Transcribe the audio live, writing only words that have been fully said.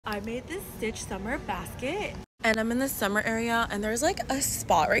I made this Stitch summer basket and I'm in the summer area and there's like a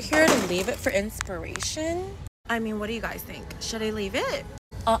spot right here to leave it for inspiration. I mean, what do you guys think? Should I leave it?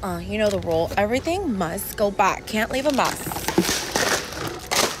 You know the rule. Everything must go back. Can't leave a mess.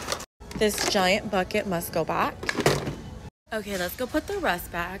 This giant bucket must go back. Okay, let's go put the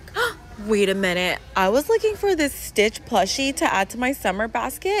rest back. Wait a minute. I was looking for this Stitch plushie to add to my summer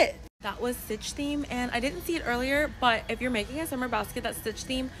basket. That was Stitch theme and I didn't see it earlier, but if you're making a summer basket that's Stitch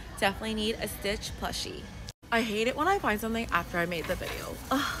theme, definitely need a Stitch plushie. I hate it when I find something after I made the video.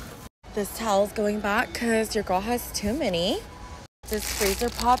 Ugh. This towel's going back because your girl has too many. This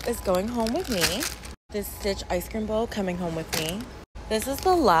freezer pop is going home with me. This Stitch ice cream bowl coming home with me. This is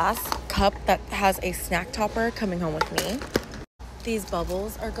the last cup that has a snack topper coming home with me. These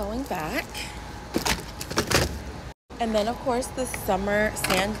bubbles are going back. And then, of course, the summer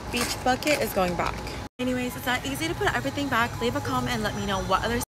sand beach bucket is going back. Anyways, it's that easy to put everything back. Leave a comment and let me know what other